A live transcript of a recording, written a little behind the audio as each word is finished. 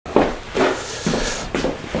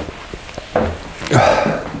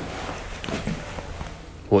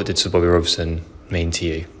What did Sir Bobby Robson mean to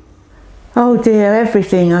you? Oh dear,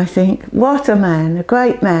 everything, I think. What a man, a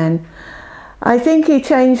great man. I think he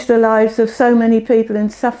changed the lives of so many people in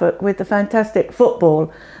Suffolk with the fantastic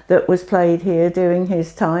football that was played here during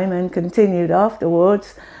his time and continued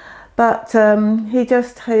afterwards. But he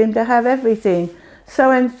just seemed to have everything,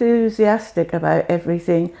 so enthusiastic about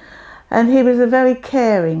everything. And he was a very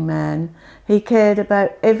caring man. He cared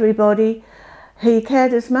about everybody. He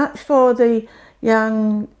cared as much for the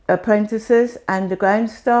young apprentices and the ground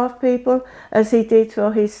staff people as he did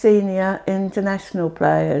for his senior international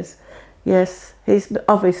players. Yes, he's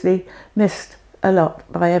obviously missed a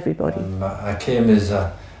lot by everybody. I came as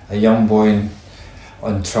a young boy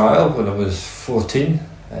on trial when I was 14,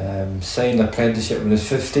 signed an apprenticeship when I was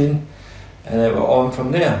 15, and it went on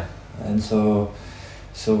from there. And so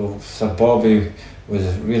Sir Bobby was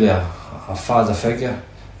really a father figure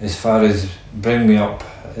as far as bringing me up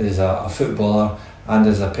as a footballer and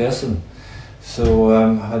as a person. So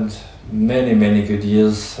I had many good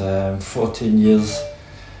years, 14 years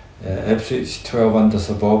Ipswich, 12 under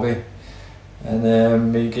Sir Bobby,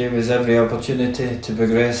 and he gave us every opportunity to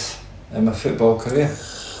progress in my football career.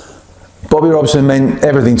 Bobby Robson meant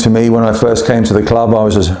everything to me when I first came to the club. I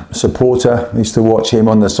was a supporter. I used to watch him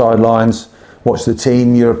on the sidelines, watch the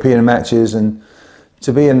team European matches, and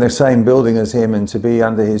to be in the same building as him and to be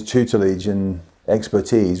under his tutelage and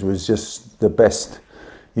expertise was just the best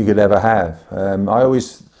you could ever have. I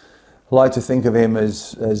always like to think of him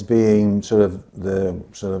as being sort of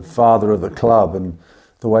the father of the club, and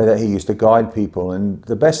the way that he used to guide people. And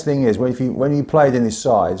the best thing is when you played in his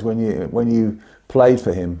sides, when you played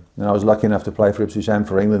for him, and I was lucky enough to play for Ipswich and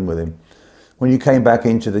for England with him, when you came back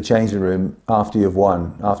into the changing room after you've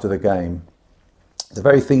won, after the game, the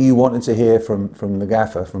very thing you wanted to hear from the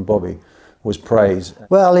gaffer, from Bobby, was praise.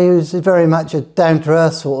 Well, he was very much a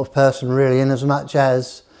down-to-earth sort of person, really, in as much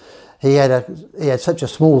as he had such a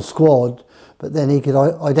small squad, but then he could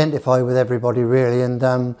identify with everybody, really, and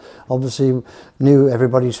obviously knew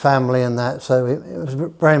everybody's family and that, so it was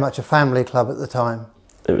very much a family club at the time.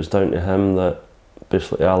 It was down to him that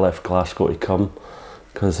basically I left Glasgow to come,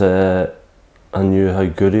 because I knew how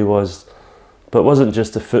good he was. But it wasn't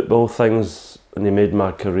just the football things, and he made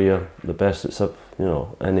my career the best it's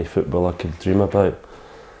any footballer could dream about.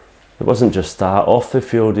 It wasn't just that. Off the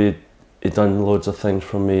field, he'd done loads of things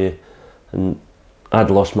for me, and I'd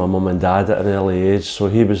lost my mum and dad at an early age, so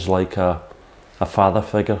he was like a father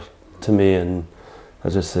figure to me. And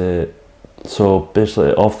as I say, so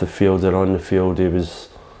basically off the field and on the field, he was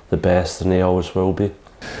the best, and he always will be.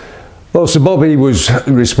 Well, Sir Bobby was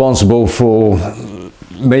responsible for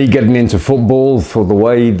me getting into football, for the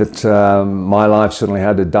way that my life suddenly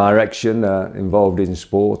had a direction involved in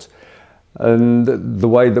sport, and the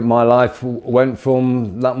way that my life went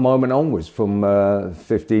from that moment onwards, from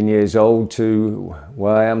 15 years old to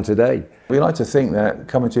where I am today. We like to think that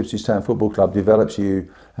coming to Ipswich Town Football Club develops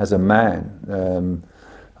you as a man.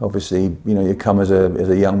 Obviously, you come as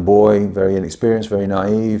a young boy, very inexperienced, very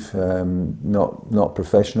naive, not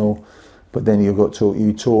professional. But then you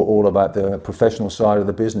taught all about the professional side of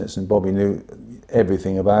the business, and Bobby knew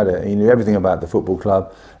everything about it. He knew everything about the football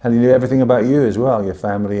club, and he knew everything about you as well, your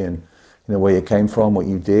family, and where you came from, what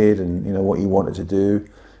you did, and what you wanted to do.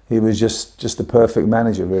 He was just the perfect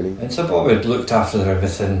manager, really. And Sir Bobby looked after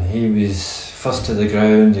everything. He was first to the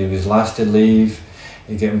ground, he was last to leave,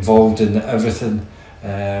 he'd get involved in everything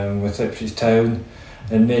with Ipswich Town,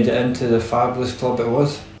 and made it into the fabulous club it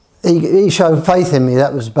was. He showed faith in me,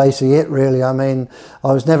 that was basically it, really. I mean,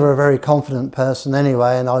 I was never a very confident person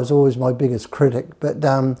anyway, and I was always my biggest critic, but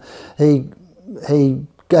he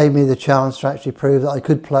gave me the chance to actually prove that I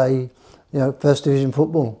could play, first division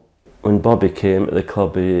football. When Bobby came to the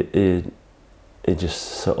club, he just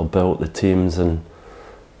sort of built the teams, and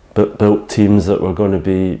built teams that were going to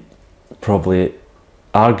be probably,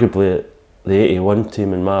 arguably, the 81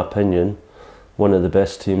 team, in my opinion, one of the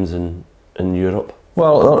best teams in Europe.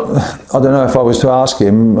 Well, I don't know, if I was to ask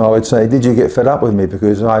him, I would say, did you get fed up with me?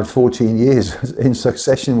 Because I had 14 years in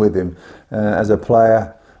succession with him as a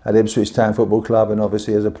player at Ipswich Town Football Club, and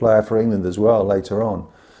obviously as a player for England as well later on.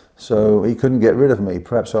 So he couldn't get rid of me.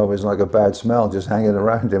 Perhaps I was like a bad smell just hanging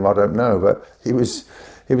around him, I don't know. But he was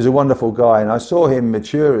a wonderful guy, and I saw him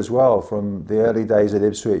mature as well from the early days at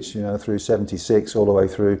Ipswich, through 76 all the way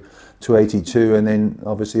through to 82, and then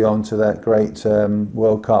obviously on to that great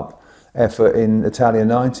World Cup effort in Italia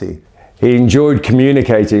 90. He enjoyed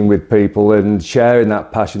communicating with people and sharing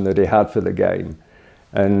that passion that he had for the game.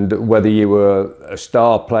 And whether you were a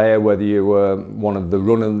star player, whether you were one of the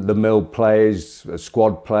run-of-the-mill players, a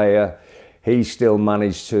squad player, he still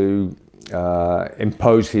managed to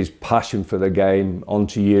imposed his passion for the game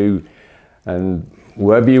onto you, and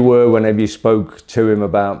wherever you were, whenever you spoke to him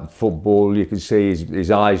about football, you could see his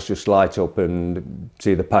eyes just light up and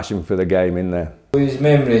see the passion for the game in there. His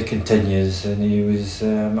memory continues, and he was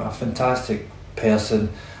a fantastic person,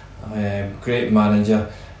 great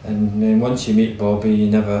manager, and once you meet Bobby, you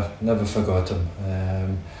never forgot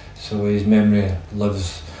him. So his memory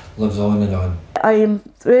lives on and on. I am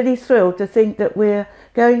really thrilled to think that we're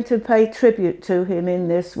going to pay tribute to him in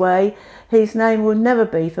this way. His name will never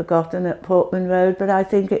be forgotten at Portman Road, but I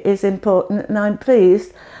think it is important, and I'm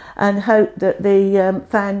pleased and hope that the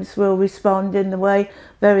fans will respond in the way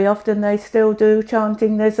very often they still do,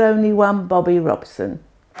 chanting "There's only one Bobby Robson."